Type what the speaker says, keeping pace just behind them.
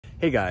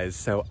Hey guys,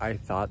 so I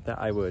thought that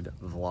I would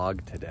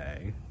vlog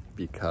today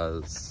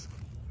because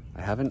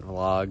I haven't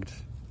vlogged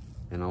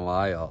in a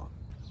while.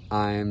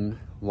 I'm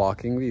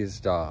walking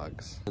these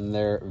dogs and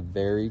they're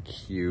very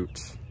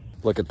cute.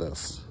 Look at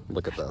this,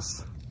 look at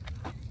this.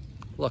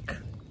 Look,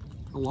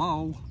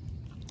 hello.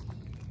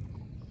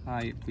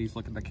 Hi, please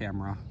look at the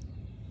camera.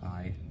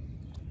 Hi.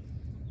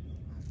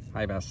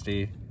 Hi,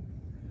 bestie.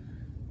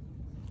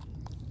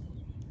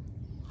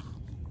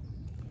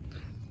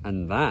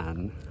 And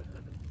then,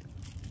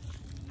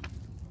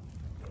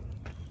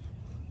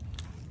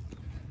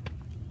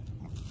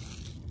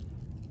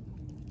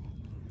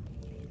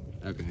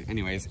 okay,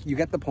 anyways, you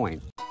get the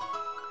point.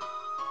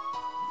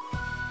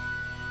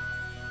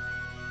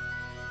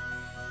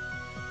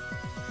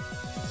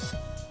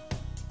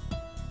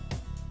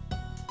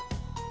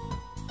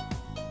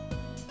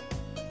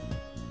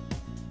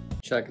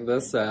 Check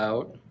this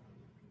out.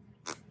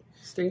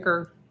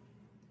 Stinker.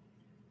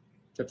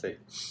 Gypsy.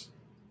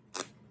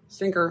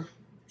 Stinker.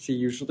 She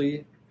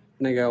usually,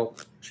 when I go,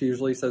 she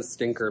usually says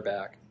stinker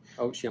back.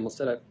 Oh, she almost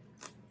did it.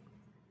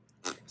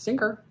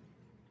 Stinker.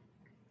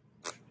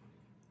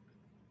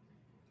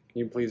 Can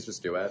you please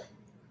just do it?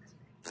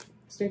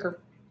 Stinker.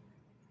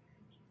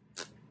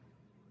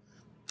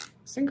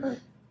 Stinker.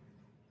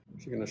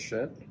 Is she gonna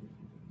shit?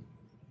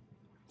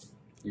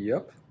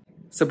 Yep.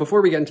 So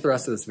before we get into the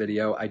rest of this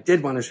video, I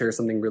did want to share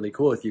something really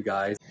cool with you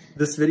guys.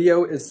 This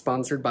video is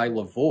sponsored by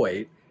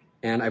Levoit,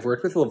 and I've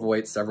worked with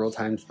Levoit several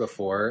times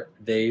before.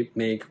 They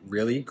make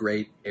really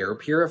great air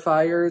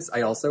purifiers.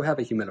 I also have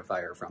a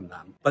humidifier from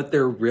them, but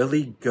they're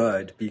really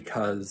good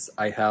because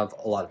I have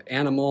a lot of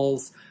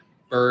animals,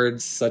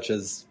 birds such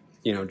as,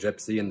 you know,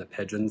 Gypsy and the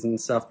pigeons and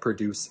stuff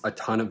produce a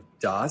ton of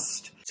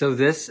dust. So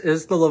this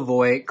is the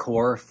Levoit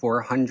Core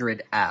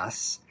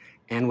 400S.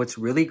 And what's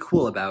really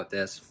cool about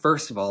this,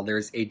 first of all,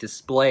 there's a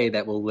display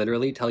that will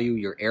literally tell you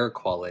your air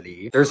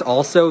quality. There's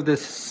also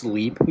this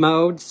sleep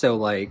mode. So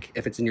like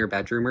if it's in your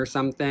bedroom or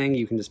something,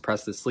 you can just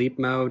press the sleep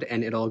mode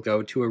and it'll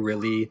go to a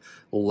really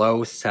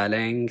low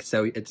setting.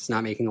 So it's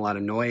not making a lot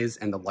of noise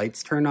and the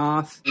lights turn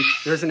off.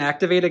 There's an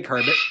activated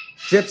carbon.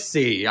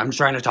 Gypsy, I'm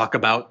trying to talk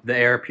about the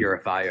air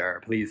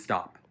purifier. Please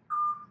stop.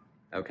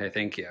 Okay,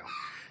 thank you.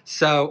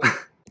 So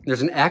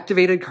there's an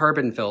activated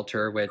carbon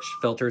filter, which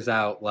filters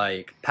out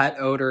like pet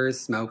odors,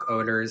 smoke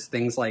odors,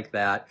 things like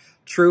that.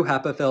 True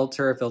HEPA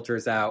filter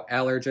filters out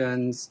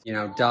allergens, you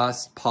know,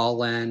 dust,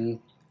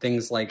 pollen,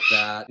 things like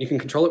that. You can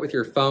control it with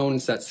your phone,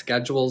 set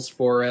schedules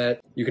for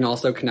it. You can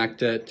also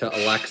connect it to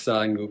Alexa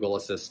and Google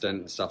Assistant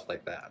and stuff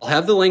like that. I'll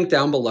have the link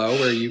down below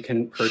where you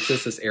can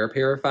purchase this air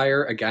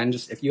purifier. Again,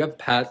 just if you have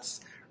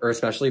pets, or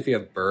especially if you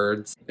have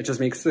birds, it just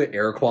makes the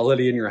air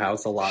quality in your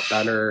house a lot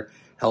better.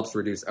 Helps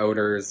reduce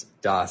odors,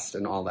 dust,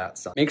 and all that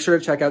stuff. Make sure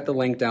to check out the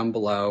link down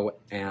below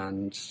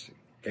and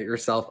get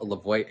yourself a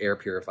Levoit air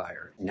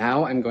purifier.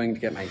 Now I'm going to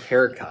get my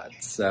hair cut,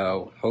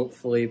 so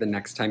hopefully the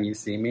next time you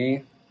see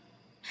me,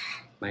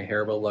 my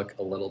hair will look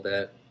a little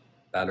bit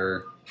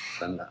better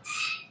than this.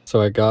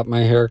 So I got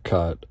my hair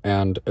cut,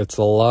 and it's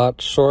a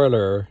lot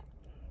shorter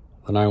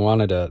than I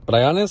wanted it, but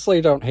I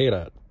honestly don't hate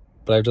it.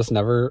 But I've just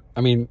never,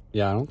 I mean,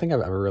 yeah, I don't think I've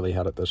ever really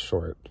had it this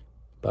short,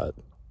 but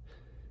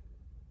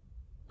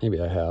maybe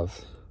I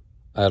have.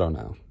 I don't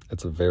know.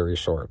 It's very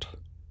short.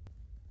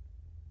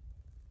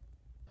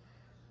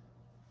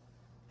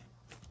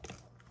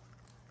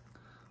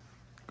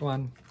 Go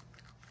on.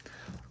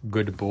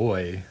 Good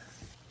boy.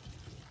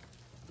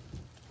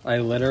 I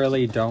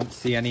literally don't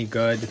see any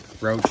good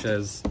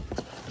roaches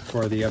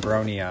for the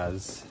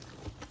abronias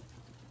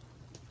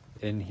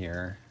in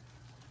here.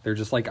 They're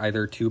just like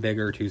either too big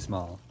or too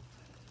small.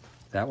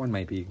 That one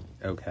might be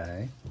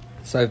okay.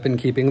 So I've been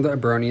keeping the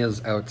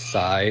abronias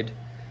outside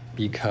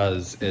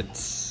because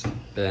it's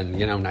been,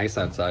 you know, nice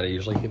outside. I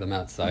usually keep them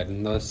outside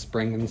in the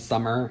spring and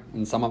summer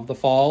and some of the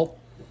fall.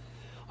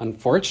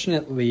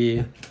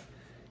 Unfortunately,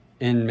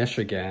 in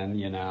Michigan,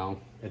 you know,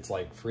 it's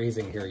like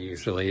freezing here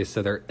usually,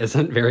 so there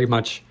isn't very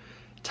much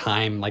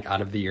time like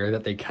out of the year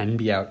that they can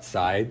be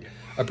outside.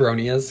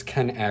 Abronias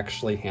can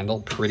actually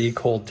handle pretty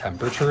cold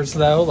temperatures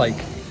though,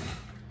 like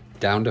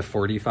down to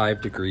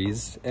 45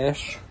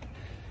 degrees-ish.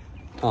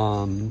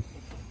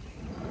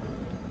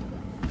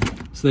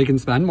 So they can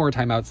spend more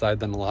time outside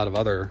than a lot of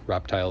other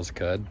reptiles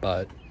could,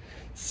 but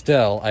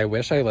still, I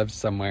wish I lived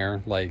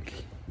somewhere like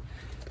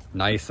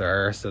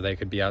nicer so they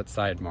could be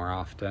outside more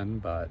often,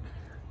 but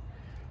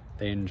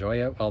they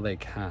enjoy it while they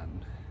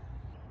can.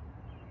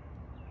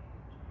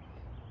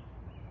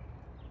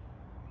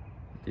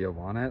 Do you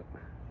want it?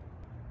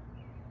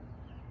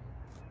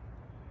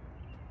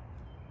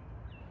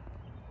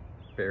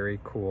 Very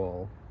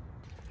cool.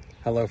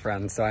 Hello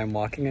friends, so I'm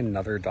walking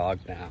another dog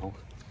now.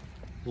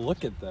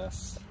 Look at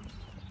this.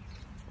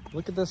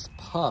 Look at this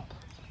pup.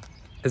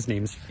 His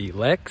name's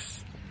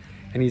Felix,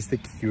 and he's the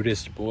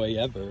cutest boy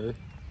ever.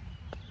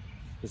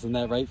 Isn't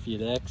that right,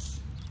 Felix?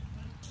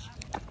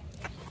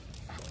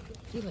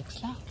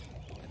 Felix,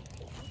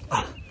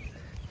 look.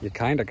 You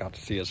kind of got to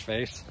see his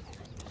face.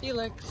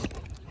 Felix.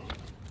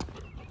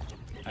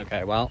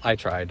 Okay, well, I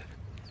tried.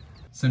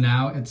 So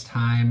now it's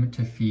time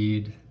to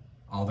feed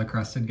all the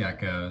crested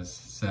geckos.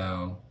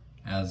 So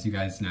as you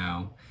guys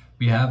know,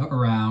 we have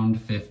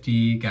around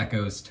 50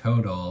 geckos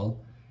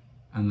total.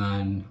 And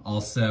then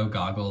also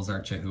Goggles,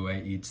 our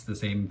Chihuahua, eats the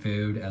same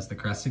food as the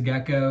crested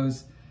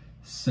geckos.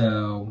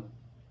 So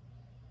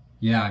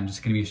yeah, I'm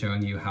just gonna be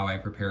showing you how I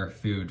prepare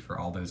food for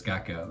all those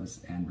geckos,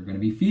 and we're gonna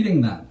be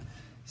feeding them.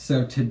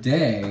 So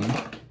today,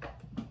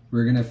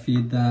 we're gonna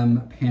feed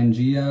them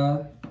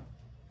Pangea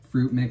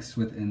fruit mixed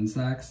with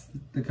insects,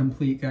 the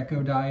complete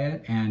gecko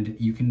diet, and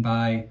you can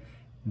buy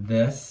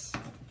this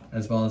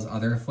as well as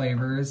other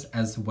flavors,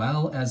 as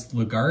well as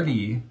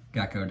Lugardi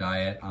gecko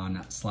diet on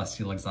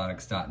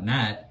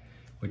celestialexotics.net,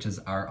 which is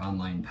our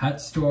online pet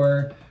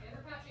store. And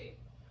Rapashi.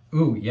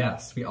 Ooh,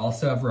 yes, we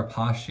also have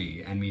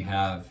Rapashi, and we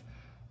have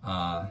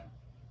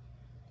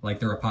like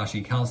the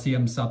Rapashi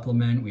calcium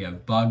supplement, we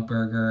have Bug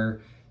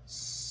Burger,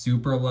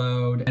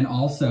 Superload, and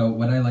also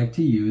what I like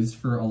to use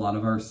for a lot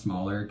of our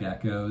smaller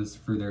geckos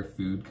for their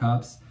food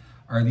cups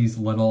are these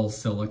little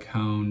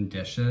silicone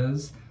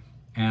dishes,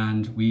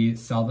 and we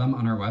sell them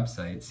on our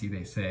website. See,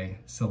 they say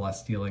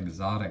Celestial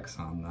Exotics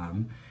on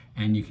them,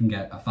 and you can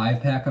get a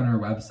 5-pack on our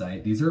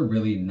website. These are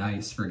really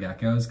nice for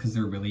geckos because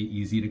they're really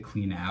easy to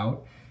clean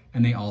out,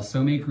 and they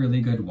also make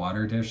really good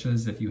water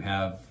dishes if you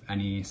have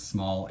any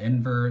small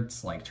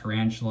inverts like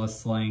tarantula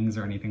slings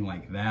or anything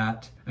like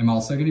that. I'm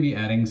also going to be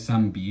adding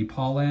some bee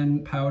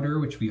pollen powder,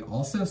 which we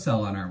also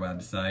sell on our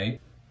website.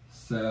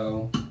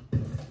 So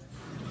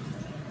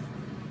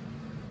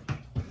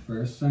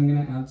first I'm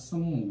going to add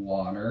some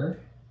water,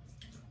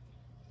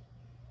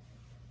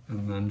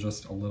 and then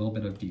just a little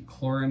bit of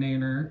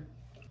dechlorinator.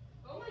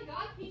 Oh my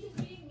god, Peach is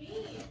being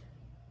mean.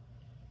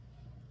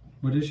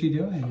 What is she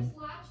doing? She just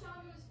latched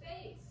onto his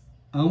face.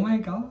 Oh my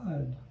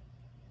god.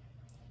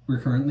 We're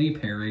currently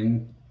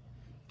pairing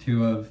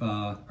 2 of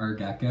our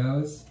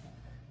geckos.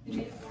 It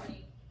made him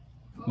horny.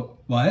 Oh.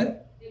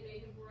 What? It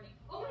made him horny.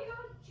 Oh my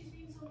god, she's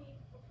being so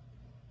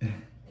mean.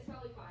 It's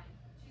probably fine.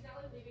 She's not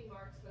like leaving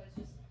marks, but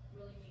it's just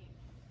really mean.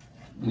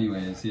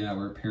 Anyways, yeah,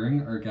 we're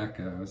pairing our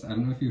geckos. I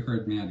don't know if you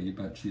heard Maddie,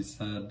 but she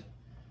said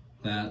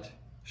that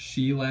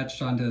she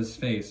latched onto his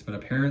face, but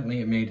apparently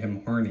it made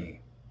him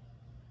horny.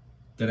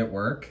 Did it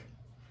work?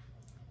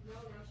 No,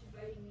 now she's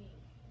biting me.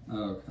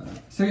 Okay.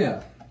 So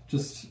yeah,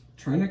 just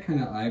trying to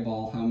kind of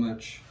eyeball how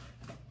much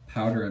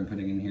powder I'm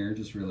putting in here,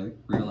 just really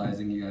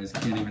realizing you guys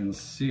can't even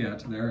see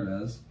it. There it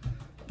is.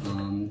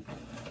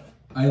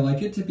 I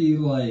like it to be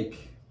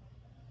like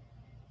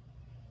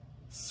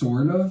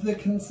sort of the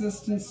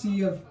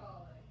consistency of,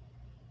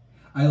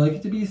 I like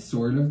it to be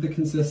sort of the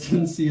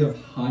consistency of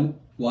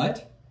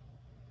what?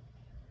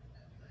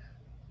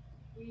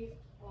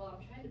 Well,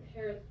 I'm trying to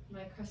pair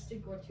my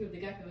crested gore 2 of the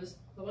geckos.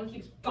 The one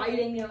keeps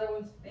biting the other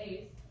one's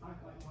face. It's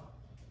not going well.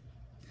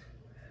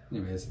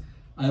 Anyways,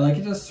 I like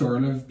it to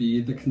sort of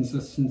be the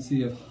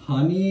consistency of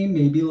honey,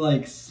 maybe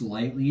like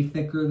slightly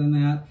thicker than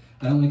that.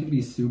 I don't like it to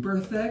be super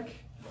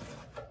thick,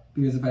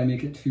 because if I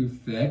make it too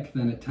thick,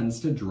 then it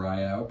tends to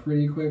dry out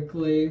pretty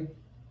quickly.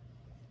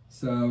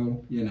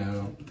 So, you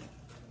know,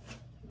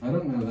 I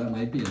don't know, that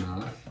might be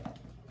enough.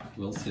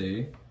 We'll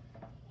see.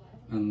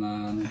 And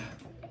then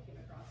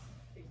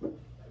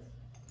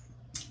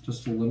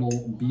just a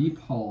little bee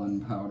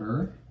pollen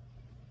powder.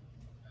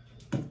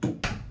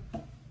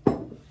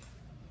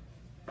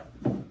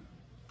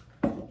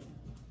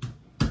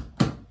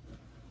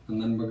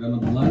 And then we're gonna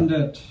blend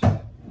it.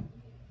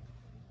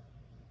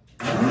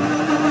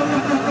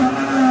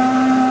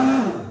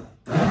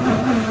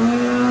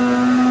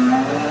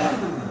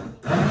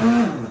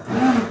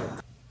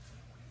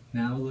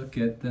 Now look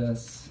at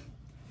this.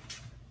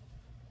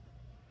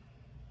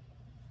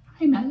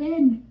 Hi,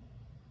 Melon.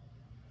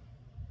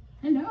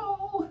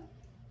 Hello.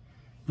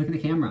 Look at the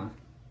camera.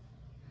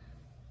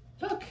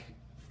 Look.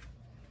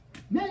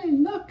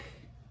 Melon, look.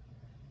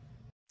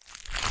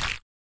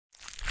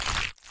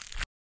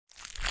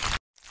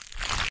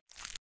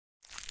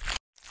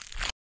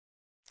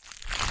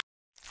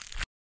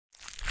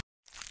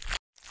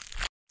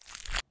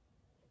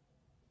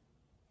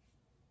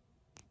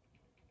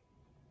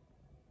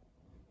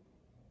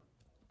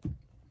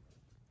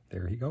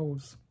 There he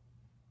goes.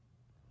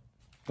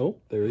 Oh,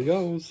 there he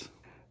goes.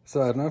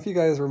 So I don't know if you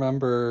guys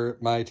remember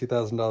my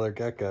 $2,000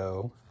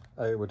 gecko.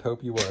 I would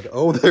hope you would.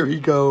 Oh, there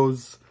he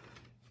goes.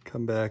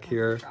 Come back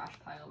here. Trash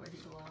pile where he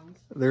belongs.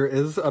 There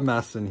is a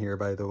mess in here,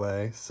 by the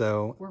way.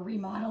 So we're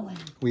remodeling.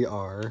 We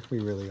are.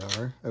 We really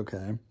are.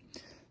 Okay.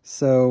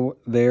 So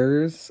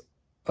there's,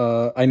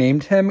 I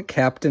named him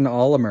Captain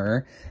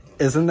Olimer.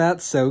 Isn't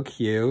that so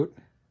cute?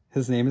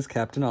 His name is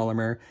Captain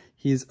Olimer.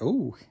 He's,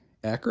 oh,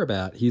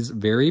 acrobat. He's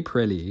very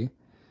pretty.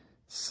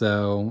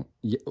 So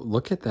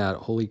look at that.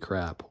 Holy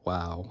crap.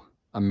 Wow.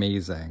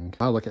 Amazing.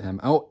 Wow, look at him.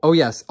 Oh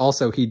yes.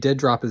 Also, he did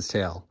drop his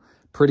tail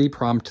pretty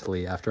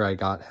promptly after I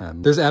got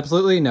him. There's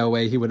absolutely no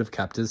way he would have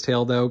kept his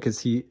tail though, because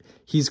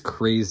he's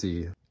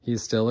crazy.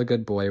 He's still a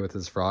good boy with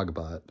his frog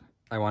butt.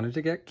 I wanted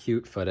to get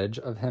cute footage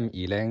of him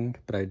eating,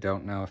 but I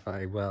don't know if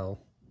I will.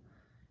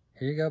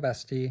 Here you go,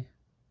 bestie.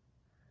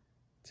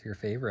 It's your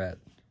favorite.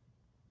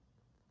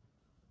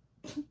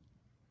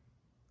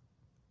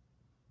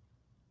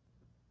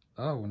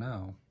 Oh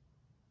no.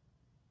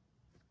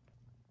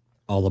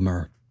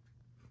 Olimer.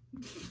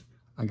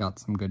 I got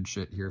some good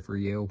shit here for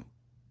you.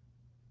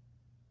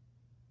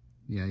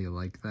 Yeah, you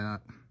like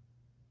that?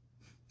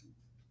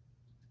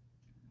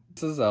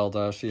 This is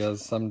Zelda. She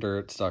has some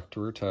dirt stuck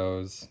to her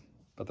toes,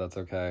 but that's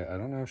okay. I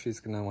don't know if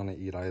she's gonna want to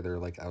eat either,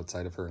 like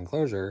outside of her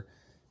enclosure,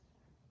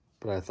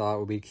 but I thought it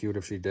would be cute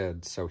if she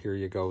did. So here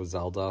you go,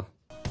 Zelda.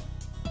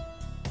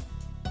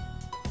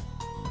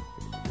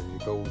 Here you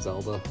go,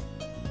 Zelda.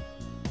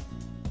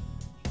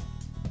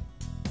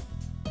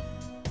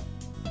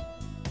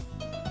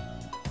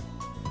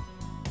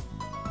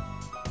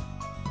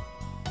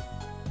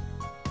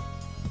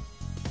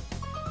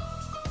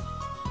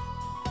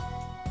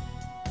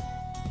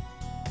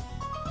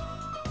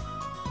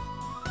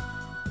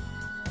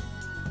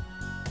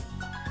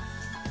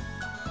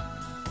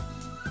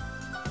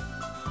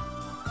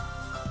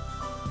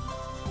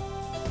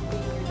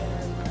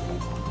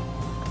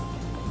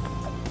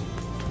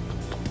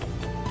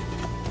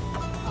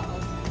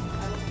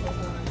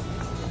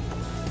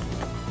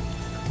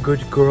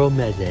 Good girl,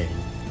 Madeleine.